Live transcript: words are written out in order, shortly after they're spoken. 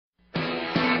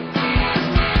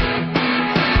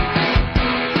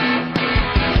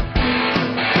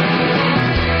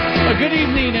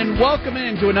Welcome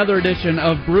into another edition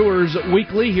of Brewers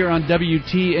Weekly here on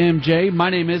WTMJ. My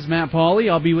name is Matt Pauley.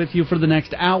 I'll be with you for the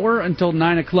next hour until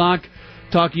 9 o'clock,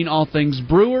 talking all things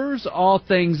Brewers, all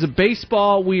things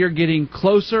baseball. We are getting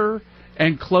closer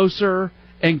and closer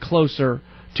and closer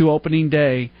to opening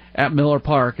day at Miller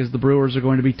Park as the Brewers are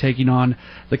going to be taking on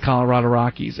the Colorado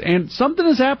Rockies. And something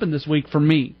has happened this week for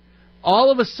me. All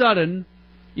of a sudden,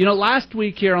 last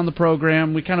week here on the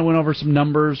program, we kind of went over some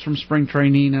numbers from spring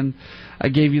training, and I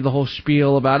gave you the whole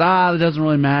spiel about, it doesn't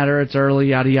really matter, it's early,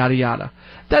 yada, yada, yada.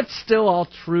 That's still all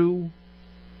true.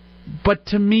 But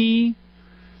to me,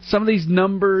 some of these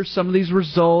numbers, some of these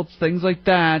results, things like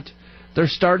that, they're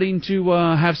starting to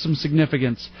have some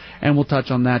significance, and we'll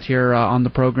touch on that here on the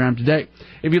program today.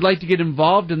 If you'd like to get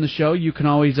involved in the show, you can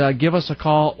always give us a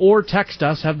call or text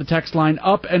us. Have the text line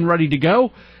up and ready to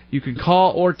go. You can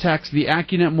call or text the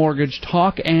AccuNet Mortgage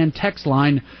talk and text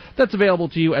line. That's available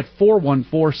to you at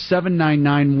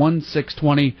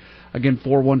 414-799-1620. Again,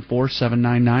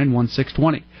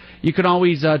 414-799-1620. You can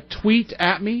always tweet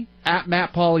at me, at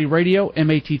Matt Pauley Radio,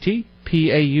 MattPauley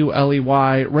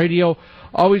Radio.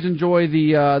 Always enjoy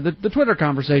the Twitter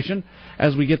conversation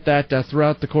as we get that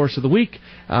throughout the course of the week,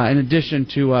 in addition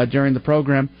to during the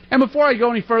program. And before I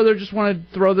go any further, just want to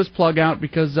throw this plug out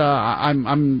because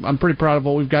I'm pretty proud of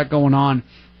what we've got going on.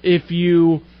 If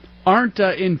you aren't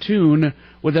in tune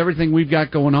with everything we've got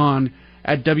going on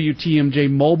at WTMJ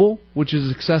Mobile, which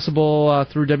is accessible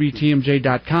through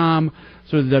WTMJ.com,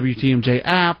 through the WTMJ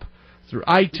app, through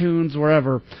iTunes,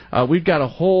 wherever. We've got a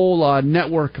whole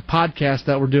network of podcasts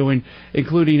that we're doing,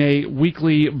 including a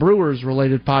weekly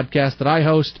Brewers-related podcast that I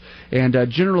host, and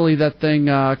generally that thing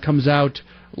comes out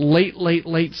late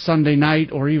Sunday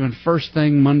night or even first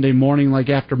thing Monday morning, like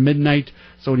after midnight.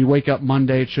 So when you wake up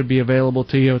Monday, it should be available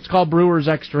to you. It's called Brewers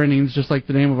Extra Innings, just like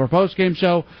the name of our postgame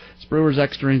show. It's Brewers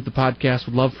Extra Innings, the podcast.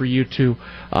 Would love for you to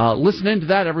listen into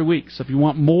that every week. So if you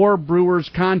want more Brewers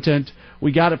content,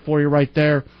 we got it for you right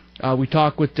there. We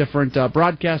talk with different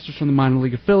broadcasters from the minor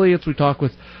league affiliates. We talk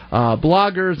with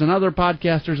bloggers and other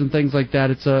podcasters and things like that.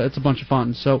 It's a bunch of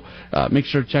fun. So make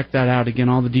sure to check that out. Again,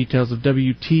 all the details of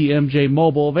WTMJ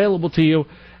Mobile available to you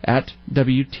at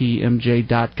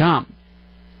WTMJ.com.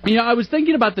 I was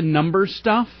thinking about the numbers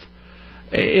stuff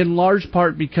in large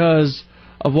part because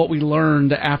of what we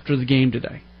learned after the game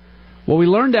today. What we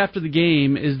learned after the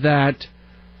game is that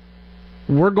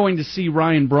we're going to see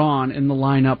Ryan Braun in the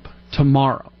lineup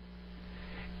tomorrow.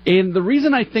 And the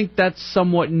reason I think that's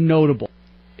somewhat notable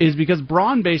is because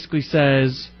Braun basically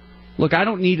says, look, I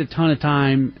don't need a ton of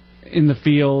time in the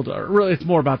field. Or really, it's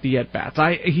more about the at-bats.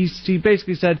 He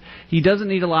basically said he doesn't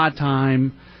need a lot of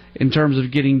time in terms of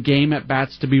getting game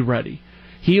at-bats to be ready.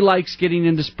 He likes getting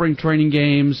into spring training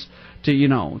games to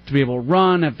be able to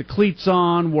run, have the cleats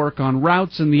on, work on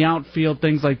routes in the outfield,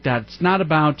 things like that. It's not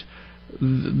about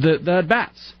the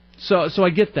at-bats. So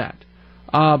I get that.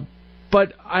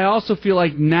 But I also feel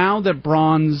like now that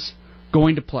Braun's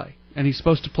going to play, and he's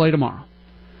supposed to play tomorrow,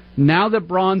 now that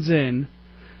Braun's in,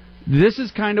 this is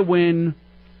kind of when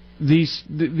these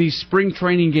spring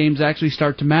training games actually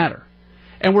start to matter.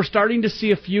 And we're starting to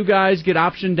see a few guys get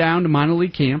optioned down to minor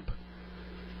league camp.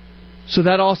 So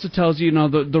that also tells you,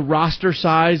 the roster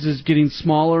size is getting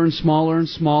smaller and smaller and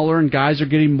smaller, and guys are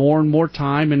getting more and more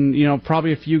time, and,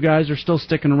 probably a few guys are still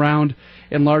sticking around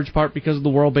in large part because of the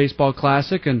World Baseball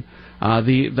Classic and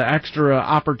the extra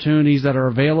opportunities that are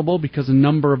available because a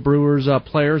number of Brewers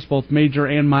players, both major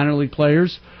and minor league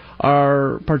players,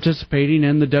 are participating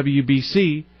in the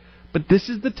WBC. But this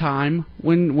is the time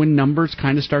when numbers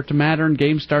kind of start to matter and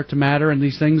games start to matter and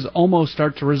these things almost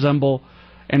start to resemble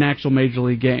an actual major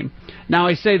league game. Now,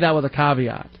 I say that with a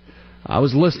caveat. I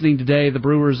was listening today. The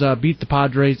Brewers beat the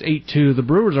Padres 8-2. The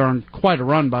Brewers are on quite a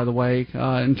run, by the way,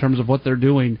 in terms of what they're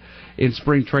doing in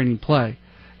spring training play.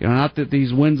 Not that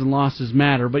these wins and losses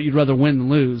matter, but you'd rather win than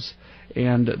lose.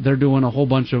 And they're doing a whole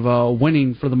bunch of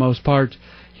winning for the most part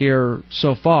here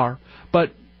so far.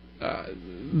 But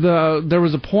there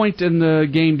was a point in the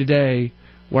game today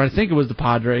where I think it was the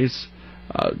Padres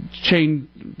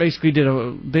basically did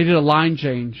a line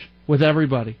change with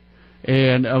everybody.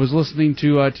 And I was listening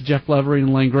to Jeff Levering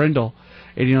and Lane Grindle,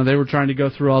 and they were trying to go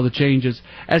through all the changes.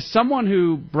 As someone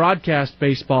who broadcast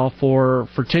baseball for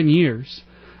 10 years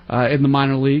in the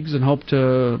minor leagues and hope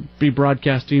to be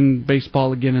broadcasting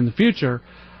baseball again in the future,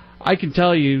 I can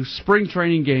tell you spring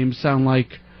training games sound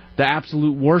like the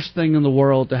absolute worst thing in the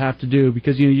world to have to do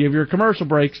because you have your commercial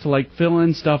breaks to fill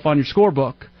in stuff on your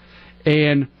scorebook,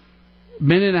 and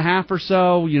minute and a half or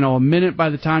so, a minute by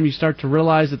the time you start to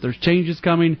realize that there's changes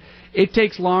coming. It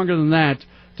takes longer than that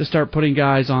to start putting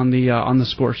guys on the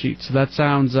score sheet. So that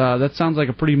sounds like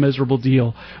a pretty miserable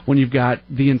deal when you've got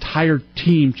the entire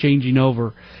team changing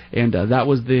over, and that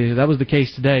was the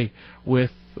case today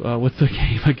with the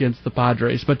game against the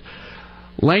Padres. But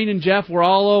Lane and Jeff were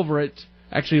all over it.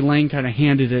 Actually, Lane kind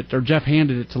of Jeff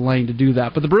handed it to Lane to do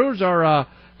that. But the Brewers are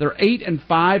they're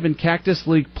 8-5 in Cactus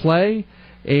League play,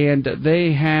 and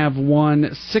they have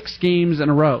won 6 games in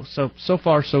a row. So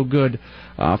far, so good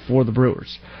for the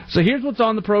Brewers. So here's what's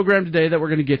on the program today that we're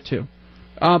going to get to.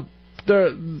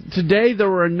 Today there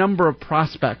were a number of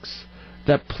prospects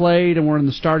that played and were in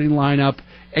the starting lineup,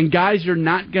 and guys you're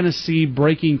not going to see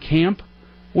breaking camp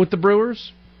with the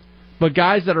Brewers, but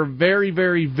guys that are very,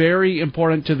 very, very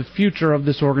important to the future of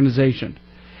this organization.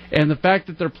 And the fact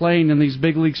that they're playing in these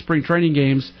big league spring training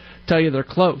games tell you they're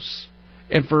close.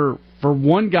 And for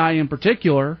one guy in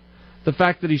particular, the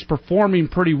fact that he's performing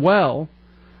pretty well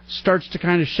starts to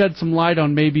kind of shed some light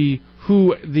on maybe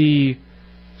who the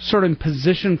certain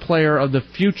position player of the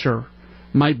future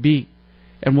might be.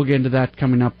 And we'll get into that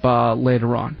coming up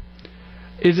later on.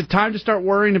 Is it time to start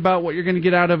worrying about what you're going to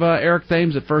get out of Eric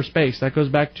Thames at first base? That goes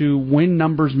back to when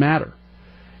numbers matter.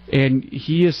 And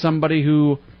he is somebody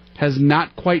who has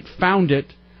not quite found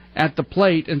it at the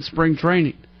plate in spring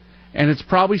training. And it's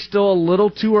probably still a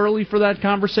little too early for that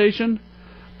conversation.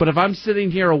 But if I'm sitting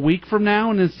here a week from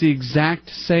now and it's the exact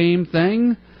same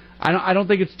thing, I don't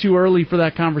think it's too early for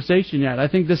that conversation yet. I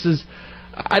think this is,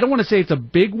 I don't want to say it's a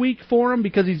big week for him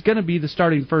because he's going to be the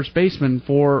starting first baseman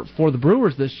for the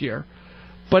Brewers this year.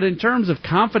 But in terms of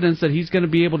confidence that he's going to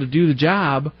be able to do the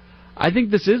job, I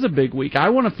think this is a big week. I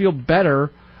want to feel better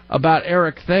about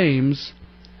Eric Thames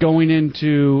going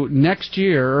into next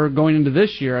year, or going into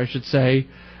this year, I should say,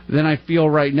 than I feel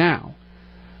right now.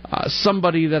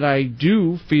 Somebody that I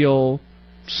do feel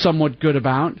somewhat good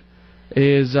about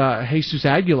is Jesus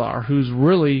Aguilar, who's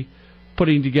really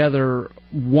putting together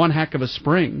one heck of a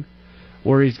spring,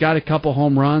 where he's got a couple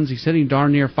home runs. He's hitting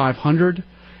darn near 500.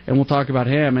 And we'll talk about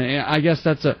him. And I guess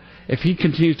that's if he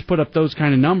continues to put up those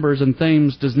kind of numbers and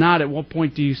Thames does not, at what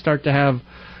point do you start to have,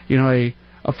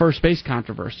 a first base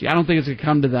controversy? I don't think it's going to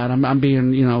come to that. I'm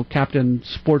being, Captain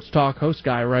Sports Talk host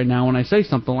guy right now when I say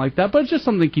something like that, but it's just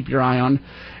something to keep your eye on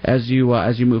as you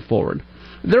move forward.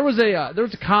 There was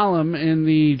a column in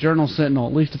the Journal-Sentinel,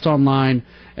 at least it's online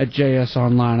at JS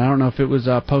Online. I don't know if it was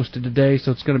posted today,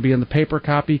 so it's going to be in the paper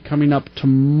copy coming up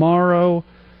tomorrow.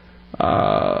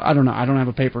 I don't know. I don't have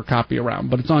a paper copy around,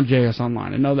 but it's on JS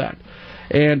Online. I know that.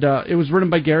 And it was written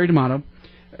by Gary D'Amato,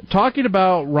 talking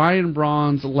about Ryan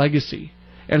Braun's legacy.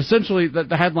 And essentially,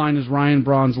 the headline is Ryan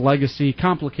Braun's legacy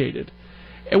complicated.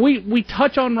 And we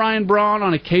touch on Ryan Braun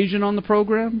on occasion on the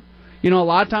program. A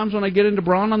lot of times when I get into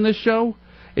Braun on this show,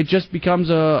 it just becomes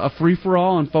a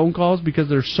free-for-all on phone calls because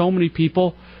there's so many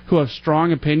people who have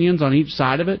strong opinions on each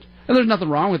side of it. And there's nothing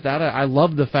wrong with that. I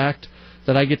love the fact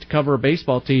that I get to cover a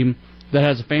baseball team that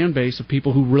has a fan base of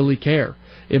people who really care.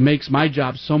 It makes my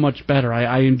job so much better.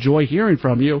 I enjoy hearing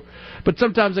from you, but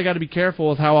sometimes I got to be careful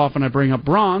with how often I bring up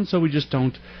Braun, so we just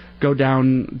don't go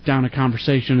down a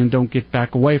conversation and don't get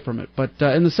back away from it. But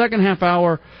in the second half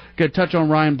hour, going to touch on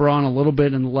Ryan Braun a little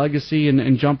bit and the legacy,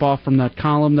 and jump off from that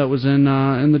column that was in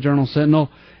the Journal-Sentinel.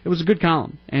 It was a good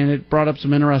column, and it brought up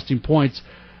some interesting points.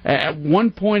 At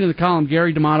one point in the column,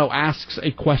 Gary D'Amato asks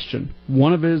a question.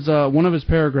 One of his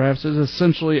paragraphs is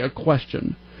essentially a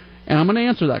question, and I'm going to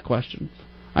answer that question.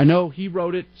 I know he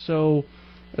wrote it, so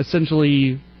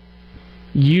essentially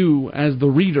you, as the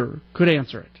reader, could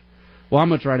answer it. Well, I'm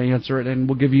going to try to answer it, and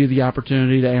we'll give you the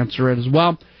opportunity to answer it as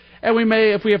well. And we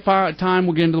may, if we have time,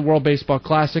 we'll get into the World Baseball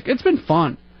Classic. It's been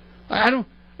fun.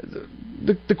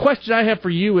 The question I have for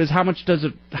you is how much does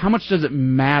it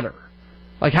matter?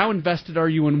 Like, how invested are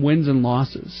you in wins and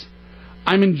losses?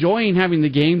 I'm enjoying having the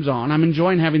games on. I'm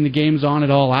enjoying having the games on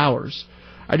at all hours.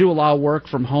 I do a lot of work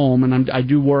from home, and I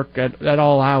do work at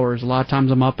all hours. A lot of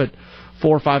times I'm up at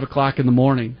 4 or 5 o'clock in the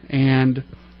morning, and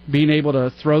being able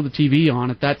to throw the TV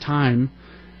on at that time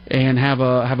and have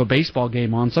a baseball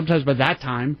game on. Sometimes by that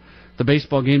time, the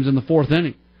baseball game's in the 4th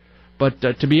inning. But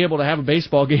to be able to have a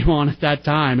baseball game on at that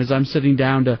time as I'm sitting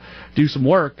down to do some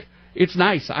work, it's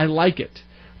nice. I like it.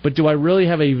 But do I really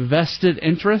have a vested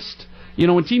interest?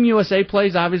 When Team USA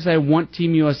plays, obviously I want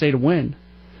Team USA to win.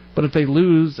 But if they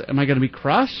lose, am I going to be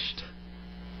crushed?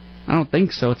 I don't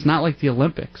think so. It's not like the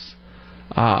Olympics.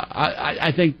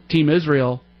 I think Team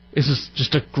Israel is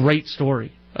just a great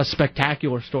story, a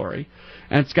spectacular story.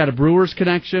 And it's got a Brewers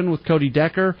connection with Cody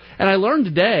Decker. And I learned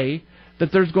today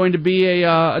that there's going to be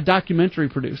a documentary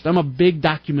produced. I'm a big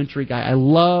documentary guy. I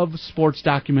love sports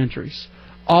documentaries.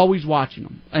 Always watching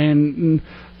them. And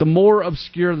the more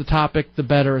obscure the topic, the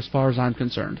better as far as I'm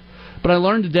concerned. But I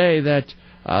learned today that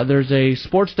there's a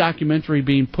sports documentary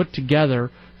being put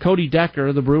together. Cody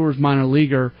Decker, the Brewers minor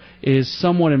leaguer, is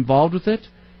somewhat involved with it.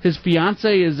 His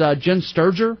fiancée is Jen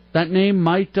Sturger. That name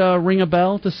might ring a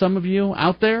bell to some of you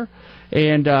out there.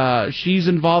 And she's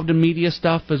involved in media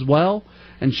stuff as well.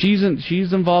 And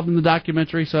she's involved in the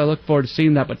documentary, so I look forward to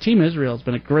seeing that. But Team Israel has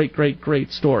been a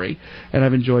great story, and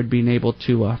I've enjoyed being able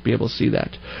to see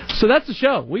that. So that's the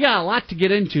show. We got a lot to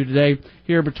get into today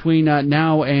here between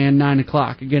now and 9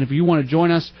 o'clock. Again, if you want to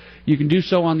join us, you can do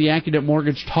so on the AccuNet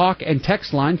Mortgage talk and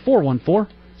text line,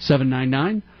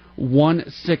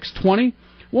 414-799-1620.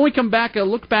 When we come back, a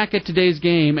look back at today's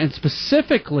game, and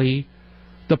specifically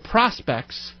the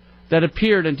prospects that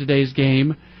appeared in today's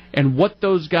game and what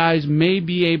those guys may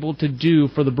be able to do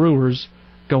for the Brewers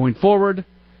going forward.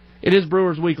 It is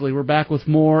Brewers Weekly. We're back with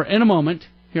more in a moment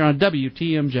here on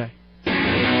WTMJ.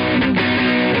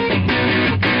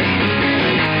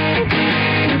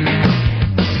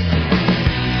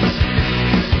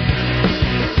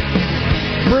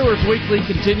 Brewers Weekly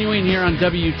continuing here on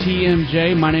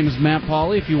WTMJ. My name is Matt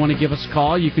Pauley. If you want to give us a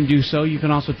call, you can do so. You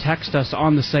can also text us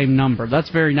on the same number. That's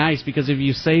very nice because if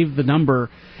you save the number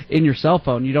in your cell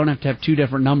phone, you don't have to have two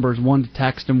different numbers, one to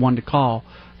text and one to call.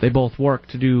 They both work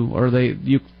to do, or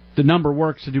the number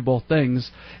works to do both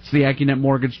things. It's the AccuNet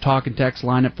Mortgage talk and text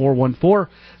line at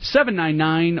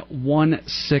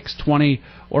 414-799-1620,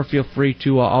 or feel free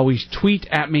to always tweet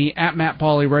at me at Matt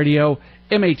Pauley Radio,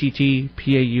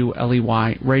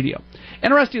 MattPauley Radio.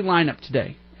 Interesting lineup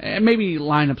today. Maybe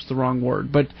lineup's the wrong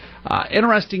word, but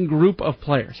interesting group of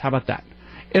players. How about that?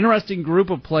 Interesting group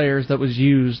of players that was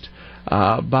used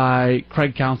by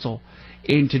Craig Counsell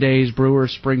in today's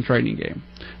Brewers spring training game.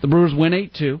 The Brewers win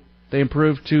 8-2. They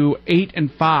improved to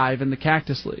 8-5 in the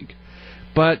Cactus League.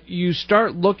 But you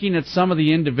start looking at some of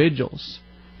the individuals,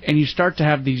 and you start to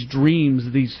have these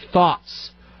dreams, these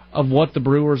thoughts of what the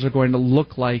Brewers are going to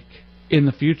look like in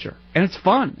the future. And it's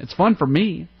fun. It's fun for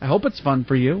me. I hope it's fun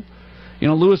for you. You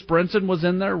know, Lewis Brinson was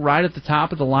in there right at the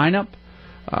top of the lineup.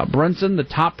 Brinson, the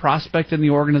top prospect in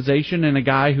the organization, and a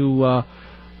guy who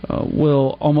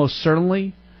will almost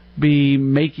certainly be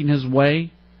making his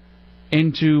way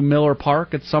into Miller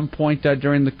Park at some point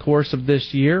during the course of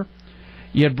this year.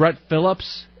 You had Brett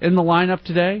Phillips in the lineup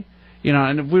today. You know,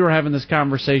 and if we were having this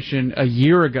conversation a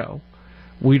year ago,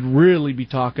 we'd really be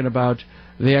talking about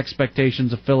the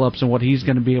expectations of Phillips and what he's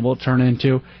going to be able to turn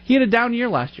into. He had a down year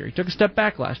last year. He took a step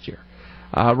back last year.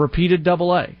 Repeated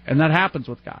Double-A, and that happens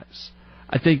with guys.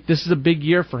 I think this is a big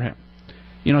year for him.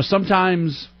 You know,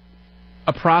 sometimes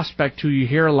a prospect who you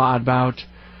hear a lot about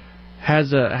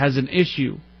has an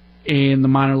issue in the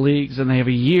minor leagues, and they have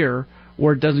a year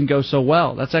where it doesn't go so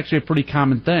well. That's actually a pretty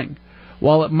common thing.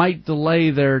 While it might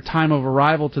delay their time of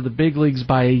arrival to the big leagues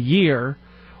by a year,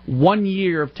 1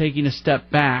 year of taking a step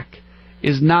back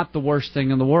is not the worst thing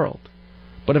in the world.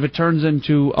 But if it turns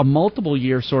into a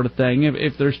multiple-year sort of thing,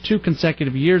 if there's 2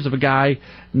 consecutive years of a guy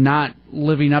not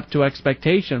living up to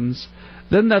expectations,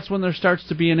 then that's when there starts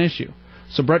to be an issue.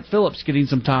 So Brett Phillips getting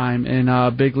some time in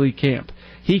big league camp.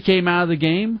 He came out of the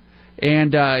game,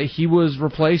 and he was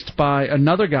replaced by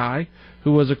another guy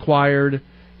who was acquired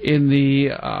in the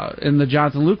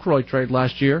Jonathan Lucroy trade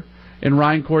last year, in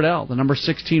Ryan Cordell, the number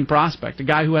 16 prospect, a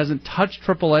guy who hasn't touched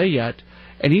AAA yet,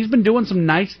 and he's been doing some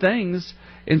nice things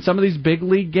in some of these big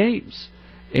league games,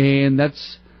 and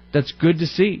that's good to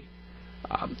see.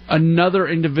 Another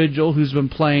individual who's been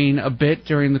playing a bit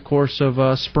during the course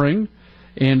of spring,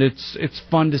 and it's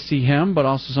fun to see him, but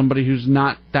also somebody who's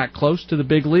not that close to the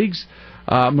big leagues.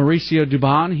 Mauricio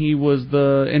Dubon, he was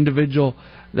the individual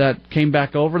that came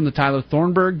back over in the Tyler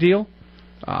Thornburg deal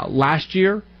last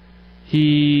year.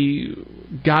 He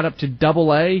got up to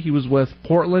Double-A. He was with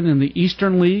Portland in the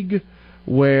Eastern League,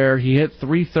 where he hit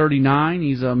 .339.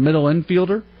 He's a middle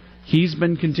infielder. He's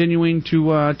been continuing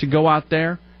to go out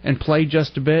there and play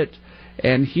just a bit,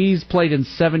 and he's played in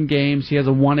 7 games. He has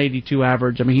a .182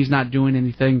 average. I mean, he's not doing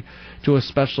anything to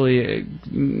especially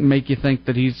make you think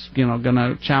that he's going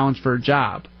to challenge for a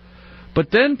job.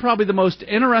 But then probably the most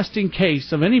interesting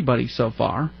case of anybody so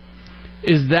far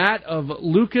is that of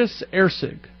Lucas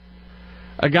Erceg,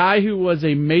 a guy who was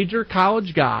a major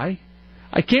college guy.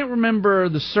 I can't remember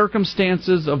the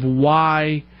circumstances of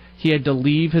why he had to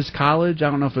leave his college.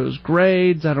 I don't know if it was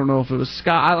grades. I don't know if it was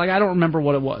I don't remember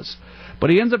what it was.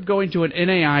 But he ends up going to an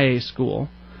NAIA school.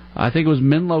 I think it was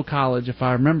Menlo College, if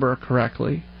I remember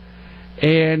correctly.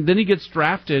 And then he gets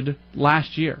drafted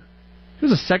last year. He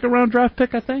was a second-round draft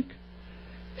pick, I think.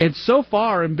 And so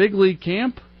far in big league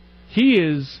camp, he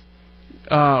is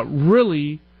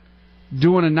really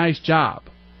doing a nice job.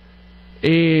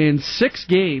 In 6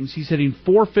 games, he's hitting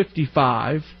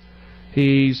 .455.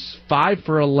 He's 5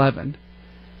 for 11.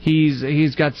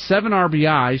 He's got 7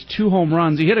 RBIs, 2 home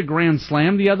runs. He hit a grand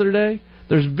slam the other day.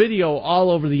 There's video all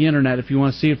over the internet if you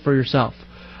want to see it for yourself.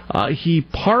 He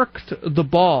parked the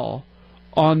ball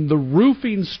on the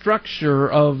roofing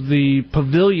structure of the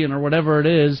pavilion or whatever it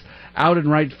is out in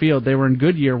right field. They were in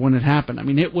Goodyear when it happened. I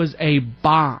mean, it was a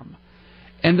bomb.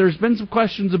 And there's been some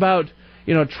questions about,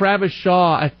 Travis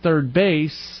Shaw at third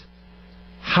base.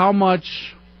 How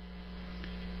much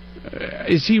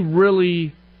is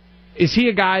he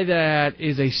a guy that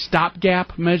is a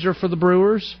stopgap measure for the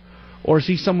Brewers, or is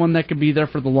he someone that could be there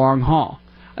for the long haul?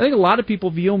 I think a lot of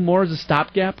people view him more as a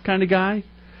stopgap kind of guy.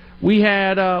 We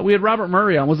had Robert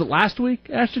Murray on. Was it last week,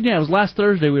 Ashton? Yeah, it was last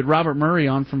Thursday. We had Robert Murray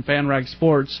on from FanRag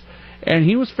Sports, and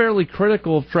he was fairly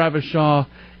critical of Travis Shaw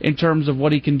in terms of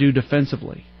what he can do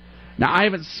defensively. Now, I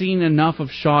haven't seen enough of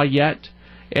Shaw yet,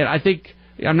 and I think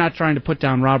I'm not trying to put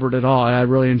down Robert at all. I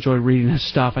really enjoy reading his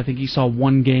stuff. I think he saw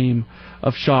 1 game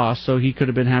of Shaw, so he could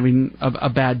have been having a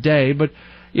bad day. But,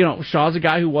 Shaw's a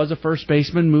guy who was a first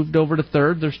baseman, moved over to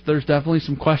third. There's definitely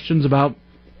some questions about,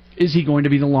 is he going to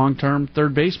be the long-term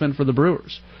third baseman for the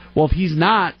Brewers? Well, if he's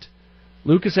not,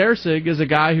 Lucas Erceg is a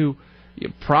guy who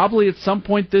probably at some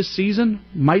point this season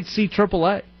might see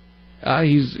AAA.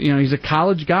 He's a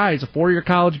college guy. He's a 4-year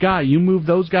college guy. You move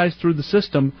those guys through the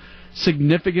system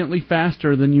significantly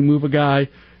faster than you move a guy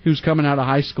who's coming out of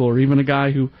high school, or even a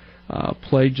guy who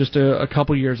played just a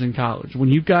couple years in college. When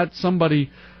you've got somebody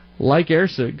like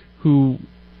Erceg who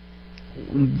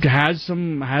has a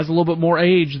little bit more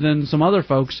age than some other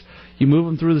folks, you move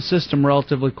him through the system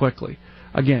relatively quickly.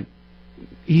 Again,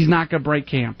 he's not going to break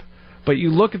camp, but you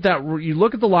look at the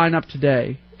lineup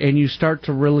today, and you start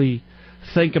to really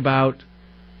think about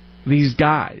these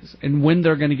guys and when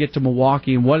they're going to get to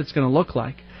Milwaukee and what it's going to look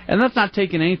like. And that's not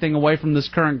taking anything away from this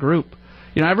current group.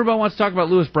 Everybody wants to talk about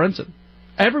Lewis Brinson.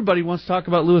 Everybody wants to talk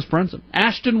about Lewis Brinson.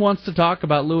 Ashton wants to talk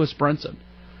about Lewis Brinson.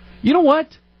 You know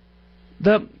what?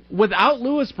 Without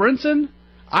Lewis Brinson,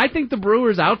 I think the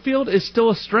Brewers' outfield is still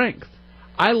a strength.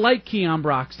 I like Keon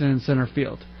Broxton in center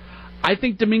field. I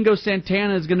think Domingo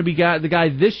Santana is going to be the guy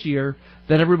this year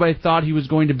that everybody thought he was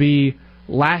going to be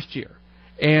last year.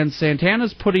 And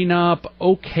Santana's putting up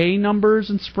okay numbers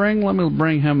in spring. Let me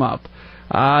bring him up.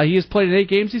 He has played in 8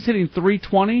 games. He's hitting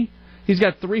 .320. He's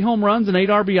got 3 home runs and 8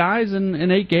 RBIs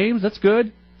in 8 games. That's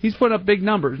good. He's put up big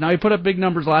numbers. Now, he put up big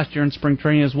numbers last year in spring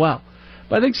training as well.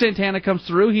 But I think Santana comes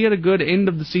through. He had a good end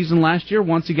of the season last year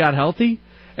once he got healthy.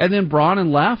 And then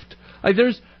Braun left.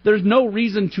 There's no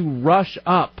reason to rush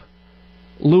up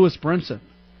Lewis Brinson.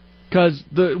 Because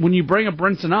when you bring a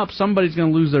Brinson up, somebody's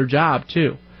going to lose their job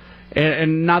too.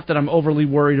 And not that I'm overly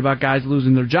worried about guys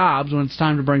losing their jobs. When it's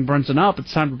time to bring Brinson up,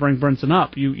 it's time to bring Brinson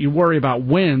up. You worry about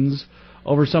wins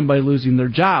over somebody losing their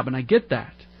job, and I get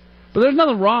that. But there's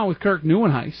nothing wrong with Kirk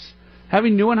Nieuwenhuis.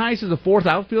 Having Nieuwenhuis as a 4th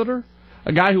outfielder,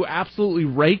 a guy who absolutely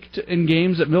raked in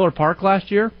games at Miller Park last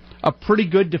year, a pretty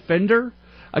good defender,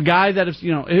 a guy that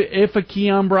if a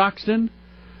Keon Broxton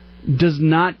does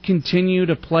not continue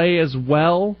to play as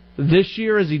well this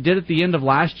year as he did at the end of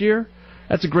last year,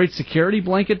 that's a great security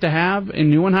blanket to have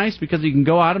in Nieuwenhuis because he can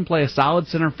go out and play a solid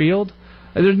center field.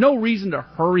 There's no reason to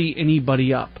hurry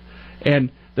anybody up.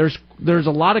 And there's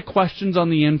a lot of questions on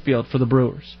the infield for the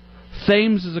Brewers.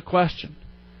 Thames is a question.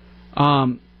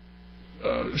 Shaw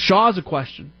is a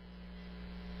question.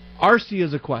 Arce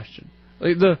is a question.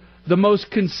 The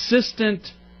most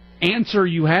consistent answer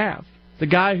you have, the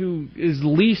guy who is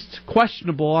least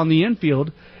questionable on the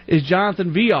infield, is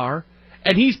Jonathan Villar,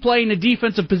 and he's playing a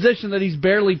defensive position that he's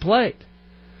barely played.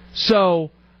 So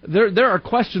there are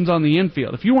questions on the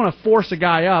infield. If you want to force a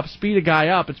guy up, speed a guy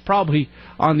up, it's probably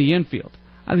on the infield.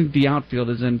 I think the outfield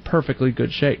is in perfectly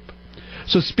good shape.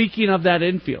 So speaking of that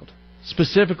infield,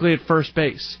 specifically at first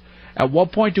base, at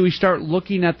what point do we start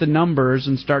looking at the numbers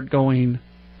and start going,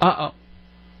 uh-oh?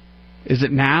 Is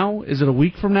it now? Is it a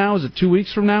week from now? Is it 2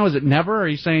 weeks from now? Is it never? Or are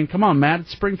you saying, come on, Matt,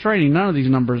 it's spring training. None of these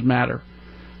numbers matter.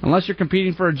 Unless you're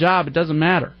competing for a job, it doesn't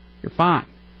matter. You're fine.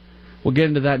 We'll get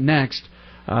into that next.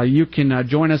 You can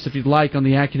join us if you'd like on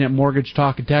the AccuNet Mortgage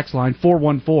Talk and Text line,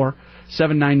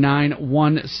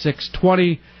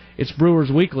 414-799-1620. It's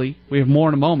Brewers Weekly. We have more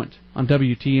in a moment on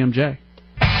WTMJ.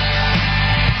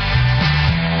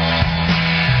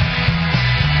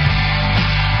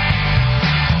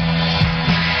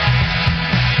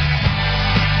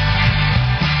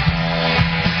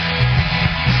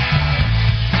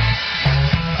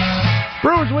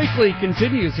 Brewers Weekly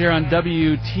continues here on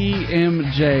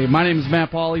WTMJ. My name is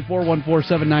Matt Pauley,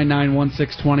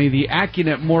 414-799-1620. The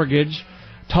AccuNet Mortgage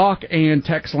talk and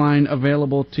text line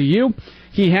available to you.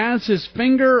 He has his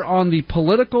finger on the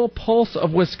political pulse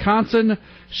of Wisconsin.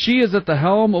 She is at the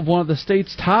helm of one of the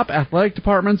state's top athletic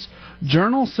departments.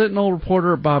 Journal-Sentinel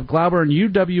reporter Bob Glauber and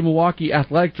UW-Milwaukee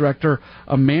athletic director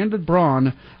Amanda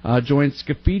Braun join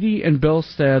Scafidi and Bill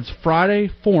Stead's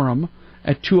Friday Forum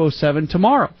at 2:07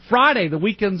 tomorrow. Friday, the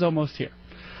weekend's almost here.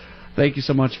 Thank you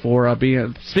so much for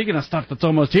being... Speaking of stuff that's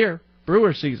almost here,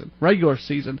 Brewers season, regular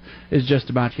season, is just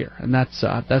about here, and that's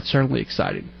certainly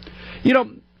exciting. You know,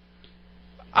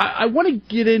 I want to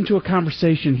get into a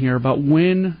conversation here about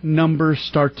when numbers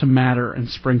start to matter in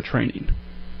spring training.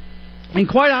 And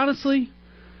quite honestly,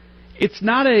 it's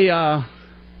not a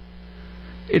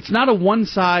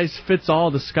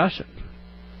one-size-fits-all discussion.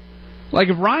 Like,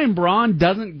 if Ryan Braun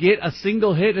doesn't get a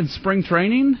single hit in spring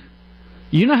training,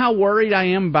 you know how worried I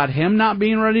am about him not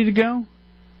being ready to go?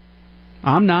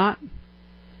 I'm not.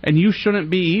 And you shouldn't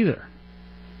be either.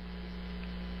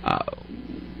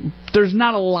 There's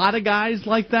not a lot of guys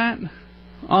like that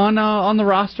on the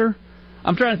roster.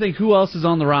 I'm trying to think who else is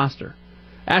on the roster.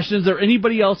 Ashton, is there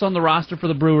anybody else on the roster for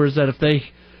the Brewers that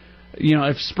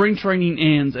if spring training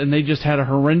ends and they just had a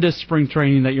horrendous spring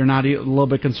training, that you're not a little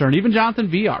bit concerned? Even Jonathan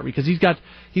Villar, because he's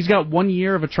got 1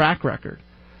 year of a track record.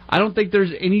 I don't think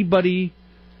there's anybody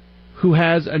who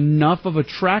has enough of a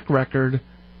track record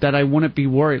that I wouldn't be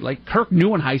worried. Like Kirk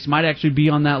Neuenhuis might actually be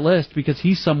on that list because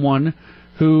he's someone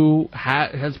who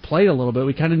has played a little bit.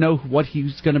 We kind of know what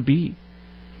he's going to be.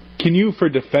 Can you, for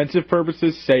defensive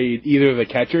purposes, say either of the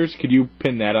catchers? Could you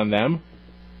pin that on them?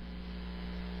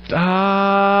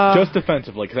 Just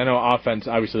defensively, because I know offense,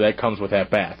 obviously, that comes with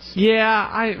at-bats. Yeah,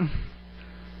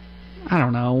 I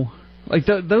don't know. Like,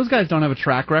 those guys don't have a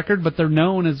track record, but they're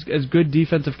known as good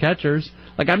defensive catchers.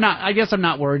 Like, I guess I'm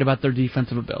not worried about their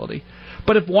defensive ability.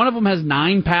 But if one of them has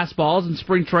 9 pass balls in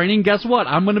spring training, guess what?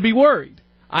 I'm going to be worried.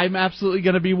 I'm absolutely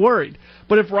going to be worried.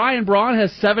 But if Ryan Braun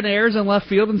has 7 errors in left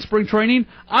field in spring training,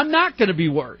 I'm not going to be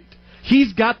worried.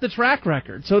 He's got the track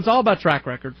record. So it's all about track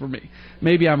record for me.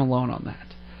 Maybe I'm alone on that.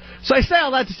 So I say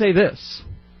all that to say this.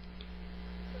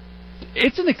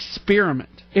 It's an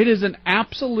experiment. It is an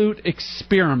absolute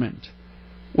experiment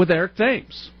with Eric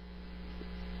Thames.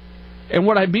 And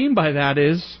what I mean by that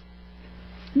is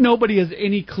nobody has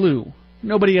any clue.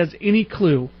 Nobody has any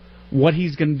clue what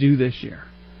he's going to do this year.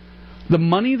 The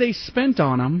money they spent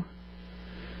on him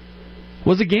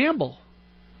was a gamble.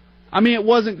 I mean, it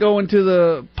wasn't going to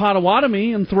the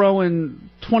Potawatomi and throwing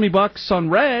 $20 on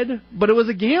red, but it was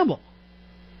a gamble.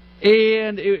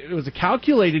 And it was a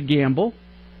calculated gamble,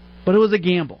 but it was a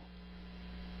gamble.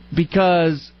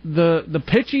 Because the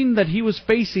pitching that he was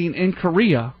facing in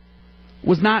Korea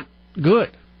was not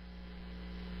good.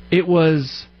 It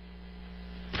was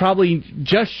probably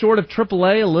just short of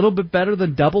AAA, a little bit better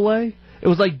than AA. It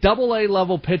was like AA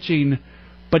level pitching,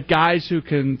 but guys who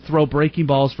can throw breaking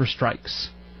balls for strikes.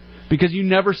 Because you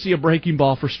never see a breaking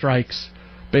ball for strikes,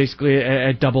 basically,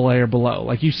 at AA or below.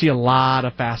 Like, you see a lot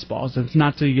of fastballs. It's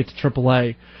not till you get to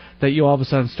AAA that you all of a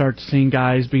sudden start seeing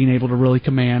guys being able to really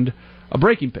command a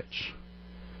breaking pitch.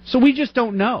 So we just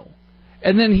don't know.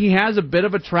 And then he has a bit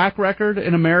of a track record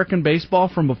in American baseball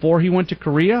from before he went to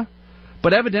Korea,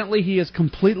 but evidently he has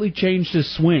completely changed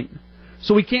his swing.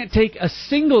 So we can't take a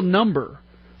single number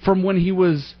from when he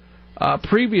was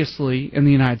previously in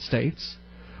the United States.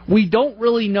 We don't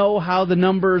really know how the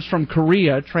numbers from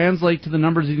Korea translate to the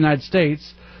numbers of the United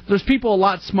States. There's people a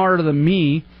lot smarter than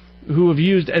me who have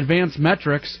used advanced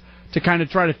metrics to kind of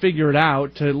try to figure it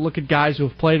out, to look at guys who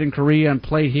have played in Korea and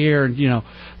played here and,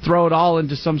 throw it all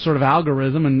into some sort of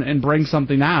algorithm and bring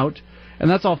something out. And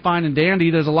that's all fine and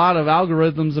dandy. There's a lot of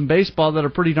algorithms in baseball that are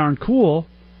pretty darn cool,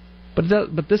 but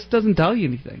this doesn't tell you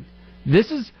anything.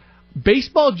 This is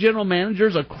baseball general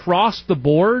managers across the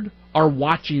board are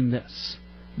watching this.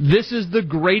 This is the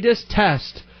greatest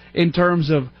test in terms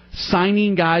of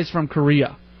signing guys from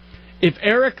Korea. If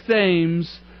Eric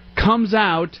Thames comes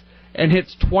out and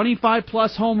hits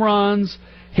 25-plus home runs,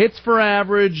 hits for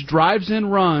average, drives in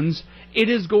runs, it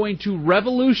is going to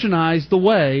revolutionize the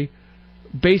way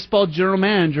baseball general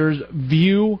managers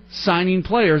view signing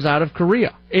players out of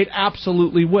Korea. It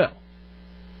absolutely will.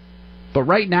 But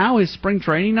right now, his spring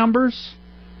training numbers,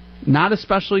 not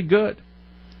especially good.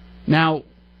 Now,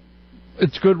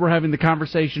 it's good we're having the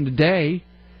conversation today,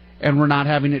 and we're not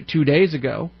having it 2 days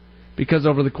ago, because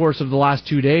over the course of the last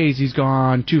 2 days, he's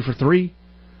gone 2 for 3,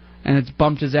 and it's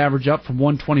bumped his average up from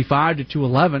 125 to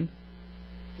 211.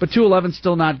 But 211 is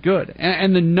still not good.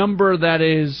 And the number that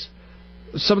is,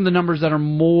 some of the numbers that are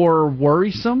more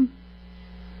worrisome,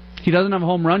 he doesn't have a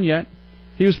home run yet.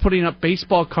 He was putting up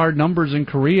baseball card numbers in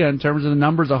Korea in terms of the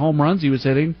numbers of home runs he was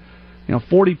hitting.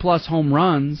 40-plus home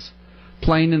runs,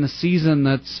 playing in a season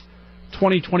that's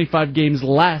 20-25 games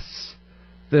less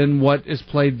than what is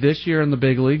played this year in the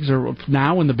big leagues, or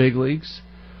now in the big leagues.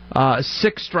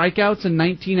 6 strikeouts and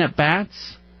 19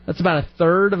 at-bats. That's about a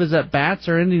third of his at-bats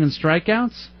are ending in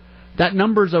strikeouts. That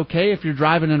number's okay if you're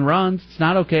driving in runs. It's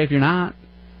not okay if you're not.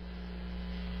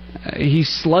 He's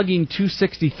slugging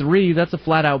 .263. That's a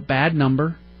flat-out bad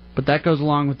number, but that goes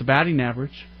along with the batting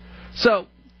average. So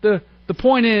the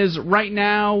point is, right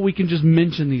now, we can just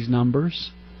mention these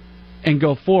numbers and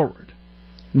go forward.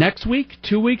 Next week,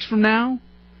 2 weeks from now,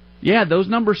 yeah, those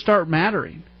numbers start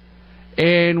mattering.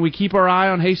 And we keep our eye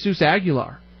on Jesus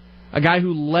Aguilar, a guy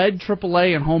who led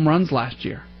AAA in home runs last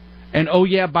year. And, oh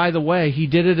yeah, by the way, he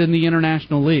did it in the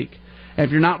International League. And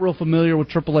if you're not real familiar with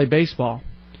AAA baseball,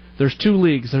 there's 2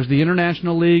 leagues. There's the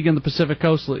International League and the Pacific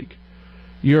Coast League.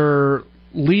 Your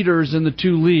leaders in the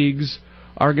 2 leagues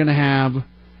are going to have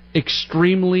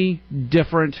extremely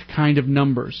different kind of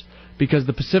numbers because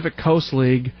the Pacific Coast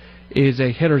League is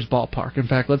a hitter's ballpark. In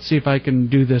fact, let's see if I can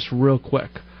do this real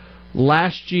quick.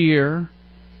 Last year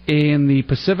in the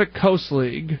Pacific Coast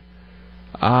League,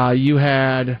 you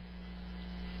had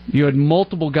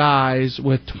multiple guys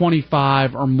with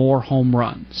 25 or more home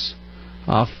runs.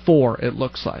 4, it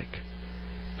looks like,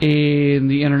 in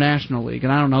the International League.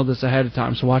 And I don't know this ahead of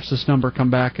time, so watch this number come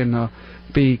back and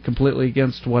be completely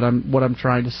against what I'm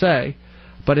trying to say.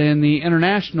 But in the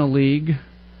International League,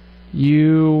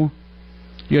 you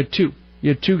had 2. You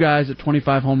had 2 guys at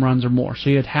 25 home runs or more, so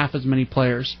you had half as many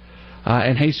players.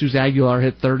 And Jesus Aguilar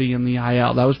hit 30 in the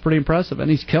IL. That was pretty impressive, and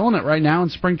he's killing it right now in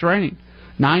spring training.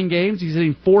 9 games, he's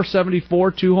hitting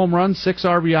 .474, 2 home runs, 6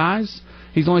 RBIs.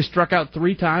 He's only struck out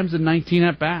 3 times in 19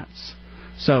 at-bats.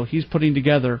 So he's putting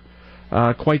together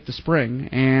quite the spring,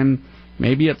 and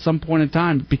maybe at some point in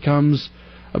time it becomes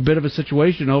a bit of a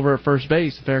situation over at first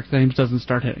base if Eric Thames doesn't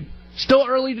start hitting. Still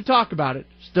early to talk about it.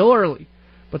 Still early,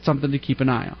 but something to keep an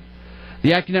eye on.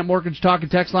 The AccuNet Mortgage Talk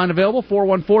and Text line available,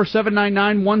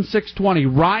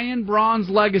 414-799-1620. Ryan Braun's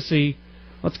legacy.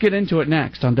 Let's get into it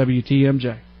next on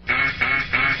WTMJ.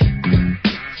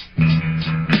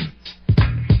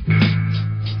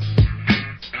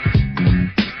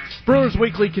 Brewers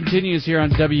Weekly continues here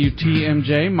on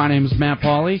WTMJ. My name is Matt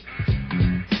Pauley.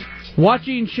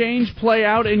 Watching change play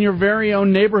out in your very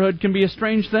own neighborhood can be a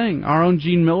strange thing. Our own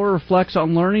Gene Miller reflects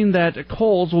on learning that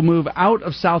Kohl's will move out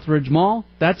of Southridge Mall.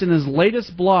 That's in his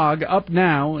latest blog, up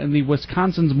now in the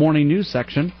Wisconsin's Morning News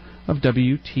section of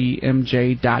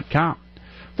WTMJ.com.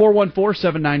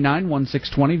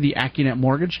 414-799-1620, the AccuNet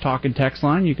Mortgage Talk and Text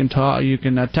line. You can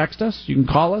text us, you can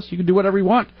call us, you can do whatever you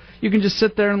want. You can just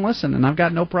sit there and listen, and I've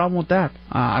got no problem with that.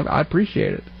 I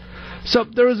appreciate it. So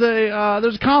there's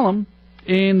a column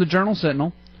in the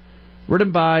Journal-Sentinel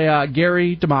written by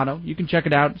Gary D'Amato. You can check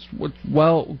it out.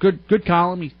 Good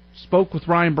column. He spoke with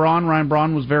Ryan Braun. Ryan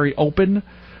Braun was very open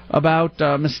about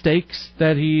mistakes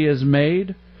that he has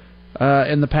made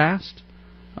in the past.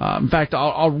 In fact,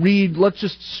 I'll read. Let's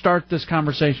just start this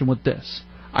conversation with this.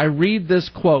 I read this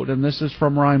quote, and this is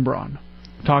from Ryan Braun,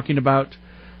 talking about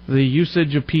the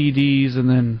usage of PEDs and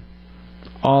then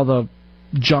all the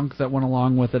junk that went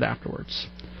along with it afterwards.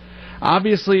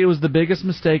 Obviously, it was the biggest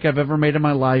mistake I've ever made in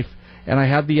my life, and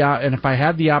if I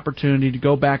had the opportunity to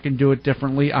go back and do it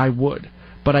differently, I would.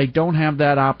 But I don't have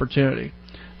that opportunity.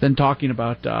 Then talking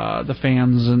about the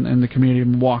fans and the community of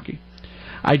Milwaukee.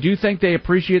 I do think they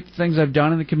appreciate the things I've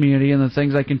done in the community and the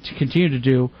things I can continue to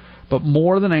do, but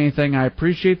more than anything, I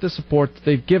appreciate the support that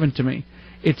they've given to me.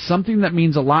 It's something that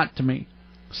means a lot to me,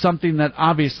 something that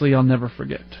obviously I'll never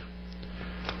forget.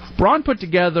 Braun put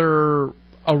together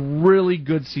a really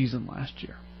good season last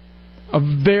year. A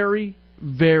very,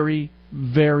 very,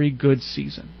 very good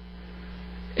season.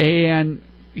 And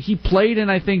he played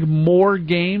in, I think, more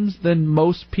games than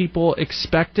most people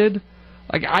expected.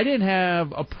 Like, I didn't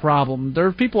have a problem. There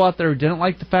are people out there who didn't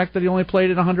like the fact that he only played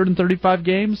in 135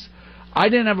 games. I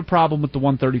didn't have a problem with the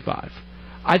 135.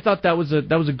 I thought that was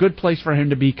a good place for him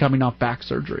to be coming off back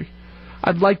surgery.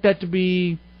 I'd like that to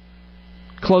be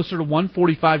closer to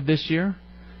 145 this year.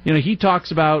 You know, he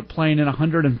talks about playing in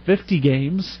 150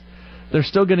 games. They're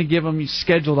still going to give him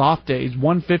scheduled off days.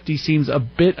 150 seems a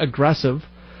bit aggressive,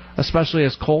 especially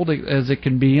as cold as it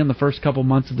can be in the first couple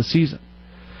months of the season.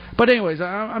 But anyways,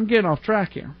 I'm getting off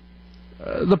track here.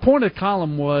 The point of the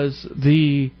column was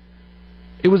the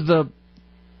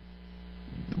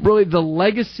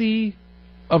legacy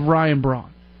of Ryan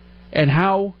Braun and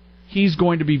how he's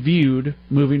going to be viewed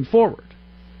moving forward.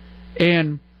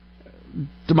 And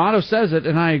D'Amato says it,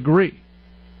 and I agree.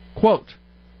 Quote,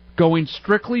 going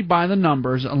strictly by the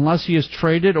numbers, unless he is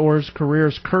traded or his career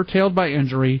is curtailed by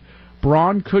injury,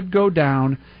 Braun could go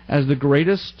down as the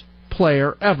greatest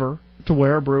player ever to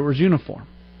wear a Brewers uniform.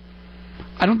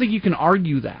 I don't think you can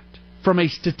argue that from a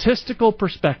statistical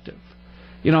perspective.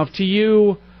 If to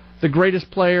you the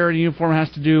greatest player in a uniform has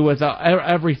to do with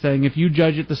everything, if you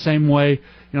judge it the same way,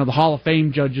 the Hall of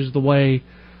Fame judges the way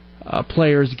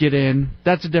players get in,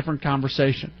 that's a different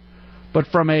conversation. But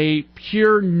from a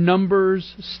pure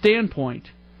numbers standpoint,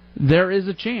 there is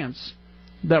a chance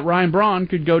that Ryan Braun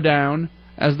could go down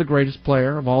as the greatest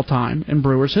player of all time in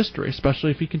Brewers history,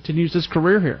 especially if he continues his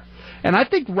career here. And I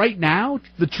think right now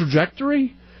the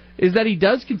trajectory is that he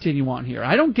does continue on here.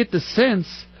 I don't get the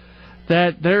sense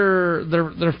that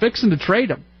they're fixing to trade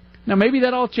him. Now maybe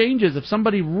that all changes if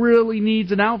somebody really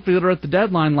needs an outfielder at the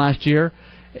deadline last year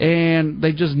and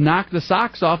they just knock the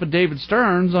socks off of David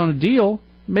Stearns on a deal.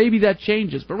 Maybe that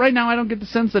changes. But right now I don't get the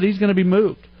sense that he's going to be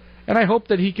moved. And I hope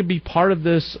that he can be part of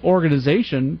this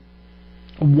organization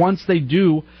once they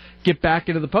do get back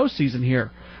into the postseason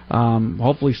here,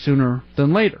 hopefully sooner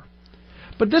than later.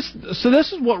 But this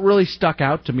is what really stuck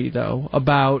out to me, though,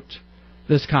 about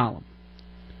this column.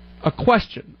 A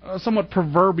question, a somewhat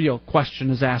proverbial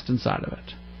question is asked inside of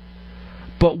it.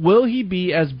 But will he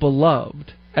be as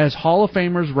beloved as Hall of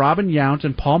Famers Robin Yount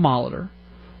and Paul Molitor,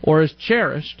 or as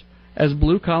cherished as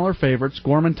blue-collar favorites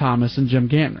Gorman Thomas and Jim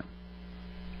Gantner?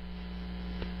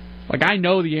 I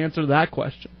know the answer to that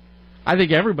question. I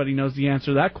think everybody knows the answer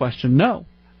to that question. No,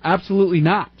 absolutely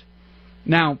not.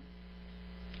 Now,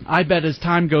 I bet as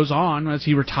time goes on, as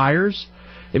he retires,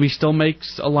 if he still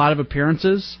makes a lot of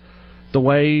appearances, the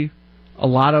way a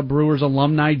lot of Brewers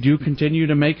alumni do continue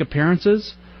to make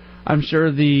appearances, I'm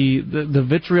sure the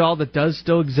vitriol that does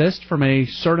still exist from a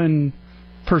certain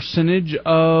percentage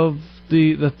of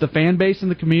the fan base in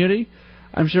the community,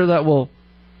 I'm sure that will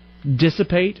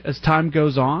dissipate as time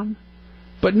goes on.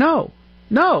 But no,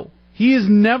 he is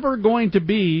never going to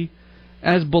be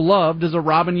as beloved as a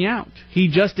Robin Yount. He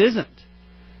just isn't.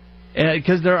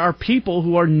 Because there are people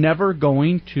who are never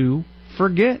going to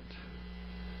forget.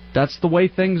 That's the way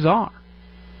things are.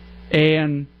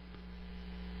 And,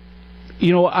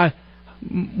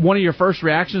 one of your first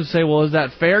reactions is to say, well, is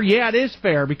that fair? Yeah, it is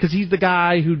fair, because he's the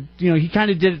guy who, he kind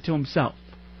of did it to himself.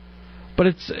 But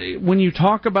it's when you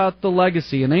talk about the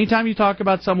legacy, and anytime you talk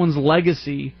about someone's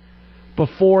legacy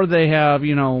before they have,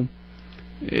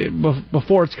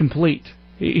 before it's complete,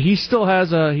 he still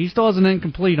has an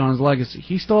incomplete on his legacy.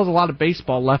 He still has a lot of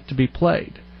baseball left to be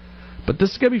played. But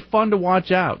this is going to be fun to watch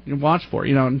for.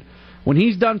 And when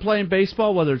he's done playing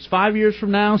baseball, whether it's 5 years from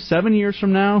now, 7 years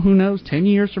from now, who knows, 10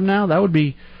 years from now, that'd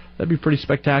be pretty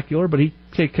spectacular. But he'd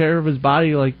take care of his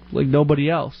body like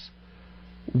nobody else.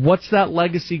 What's that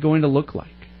legacy going to look like?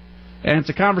 And it's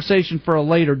a conversation for a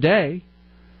later day,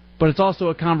 but it's also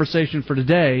a conversation for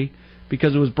today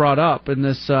because it was brought up in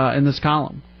this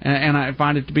column, and I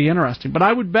find it to be interesting. But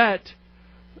I would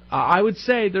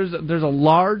say there's a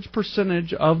large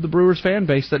percentage of the Brewers fan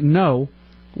base that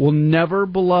will never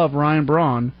beloved Ryan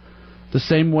Braun the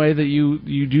same way that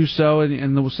you do so,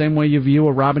 in the same way you view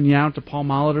a Robin Yount, a Paul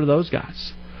Molitor, those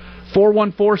guys.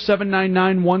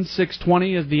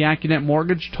 414-799-1620 is the AccuNet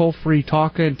Mortgage toll-free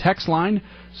talk and text line.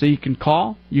 So you can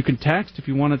call, you can text if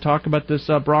you want to talk about this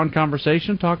Braun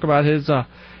conversation, talk about his,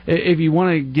 if you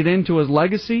want to get into his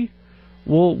legacy,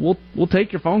 we'll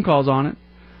take your phone calls on it.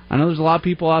 I know there's a lot of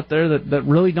people out there that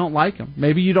really don't like him.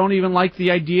 Maybe you don't even like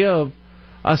the idea of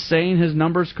us saying his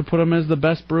numbers could put him as the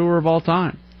best Brewer of all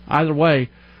time. Either way,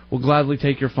 we'll gladly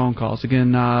take your phone calls.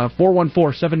 Again,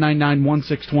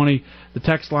 414-799-1620, the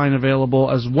text line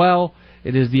available as well.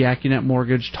 It is the AccuNet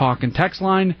Mortgage talk and text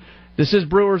line. This is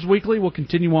Brewers Weekly. We'll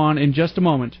continue on in just a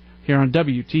moment here on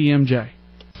WTMJ.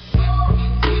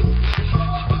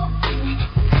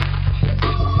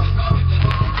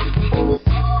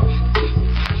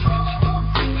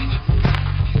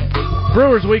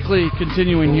 Brewers Weekly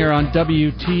continuing here on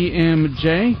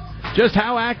WTMJ. Just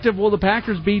how active will the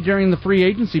Packers be during the free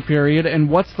agency period, and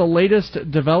what's the latest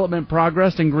development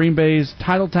progress in Green Bay's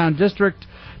Titletown District?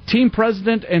 Team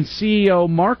President and CEO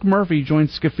Mark Murphy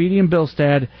joins Scafidi and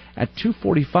Billstad at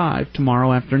 2:45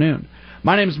 tomorrow afternoon.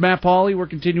 My name is Matt Pauley. We're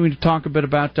continuing to talk a bit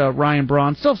about Ryan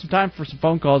Braun. Still have some time for some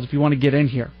phone calls if you want to get in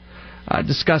here,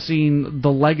 discussing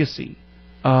the legacy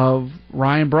of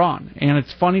Ryan Braun. And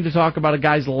it's funny to talk about a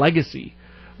guy's legacy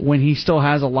when he still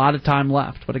has a lot of time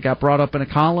left. But it got brought up in a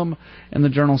column in the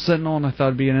Journal-Sentinel, and I thought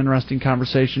it would be an interesting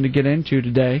conversation to get into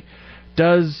today.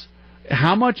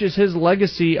 How much is his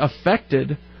legacy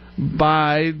affected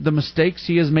by the mistakes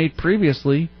he has made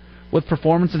previously with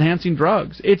performance-enhancing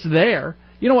drugs? It's there.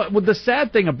 You know what? The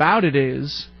sad thing about it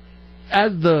is,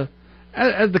 as the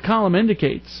column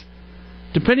indicates,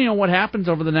 depending on what happens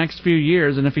over the next few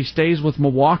years, and if he stays with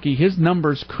Milwaukee, his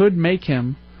numbers could make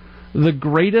him the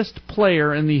greatest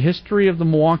player in the history of the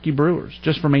Milwaukee Brewers,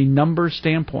 just from a numbers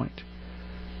standpoint.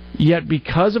 Yet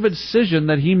because of a decision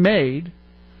that he made,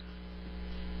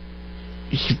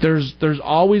 there's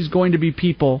always going to be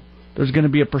people, there's going to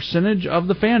be a percentage of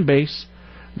the fan base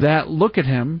that look at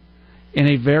him in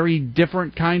a very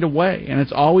different kind of way, and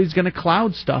it's always going to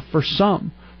cloud stuff for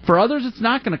some. For others, it's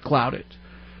not going to cloud it.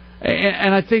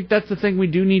 And I think that's the thing we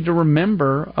do need to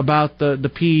remember about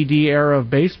the PED era of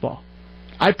baseball.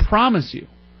 I promise you,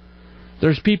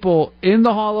 there's people in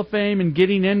the Hall of Fame and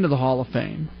getting into the Hall of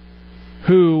Fame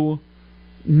who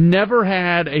never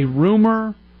had a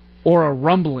rumor or a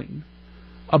rumbling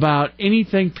about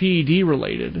anything PED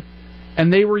related,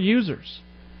 and they were users.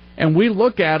 And we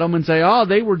look at them and say, oh,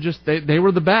 they were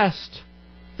the best.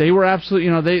 They were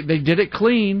absolutely, they did it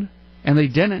clean, and they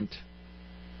didn't.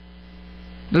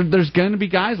 There's going to be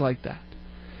guys like that.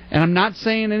 And I'm not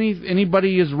saying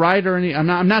anybody is right or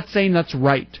I'm not saying that's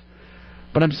right.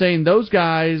 But I'm saying those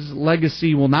guys'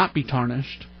 legacy will not be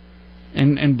tarnished.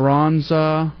 And Braun's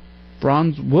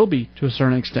will be to a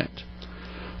certain extent.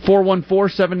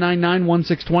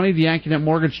 414-799-1620, the AccuNet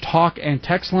Mortgage talk and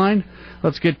text line.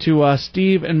 Let's get to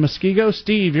Steve in Muskego.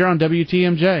 Steve, you're on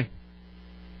WTMJ.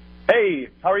 Hey,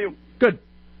 how are you? Good.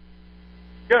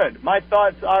 Good. My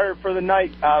thoughts are for the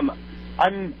night.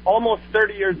 I'm almost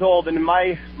 30 years old, and in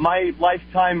my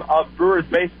lifetime of Brewers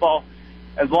baseball,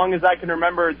 as long as I can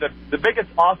remember, the biggest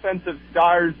offensive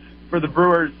stars for the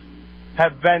Brewers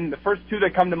have been, the first two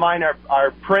that come to mind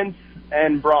are Prince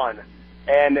and Braun.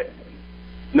 And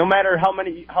no matter how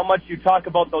much you talk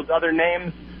about those other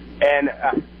names, and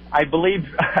I believe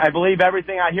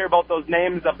everything I hear about those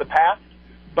names of the past,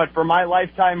 but for my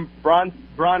lifetime, Braun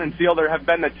and Fielder have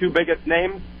been the two biggest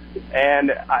names,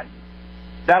 and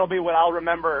that'll be what I'll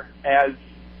remember as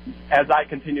I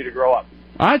continue to grow up.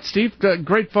 All right, Steve,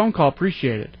 great phone call.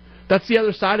 Appreciate it. That's the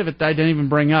other side of it that I didn't even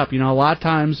bring up. A lot of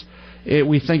times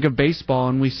we think of baseball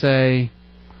and we say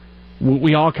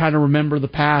we all kind of remember the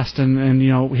past, and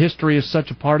history is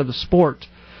such a part of the sport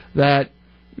that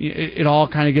it all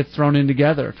kind of gets thrown in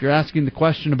together. If you're asking the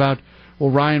question about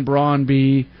will Ryan Braun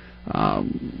be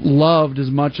loved as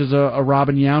much as a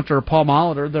Robin Yount or a Paul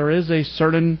Molitor, there's a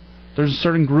certain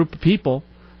group of people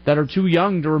that are too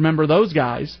young to remember those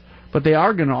guys, but they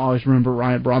are going to always remember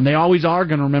Ryan Braun. They always are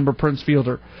going to remember Prince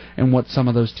Fielder and what some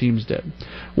of those teams did.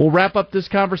 We'll wrap up this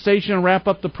conversation and wrap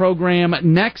up the program.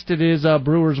 Next, it is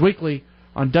Brewers Weekly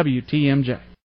on WTMJ.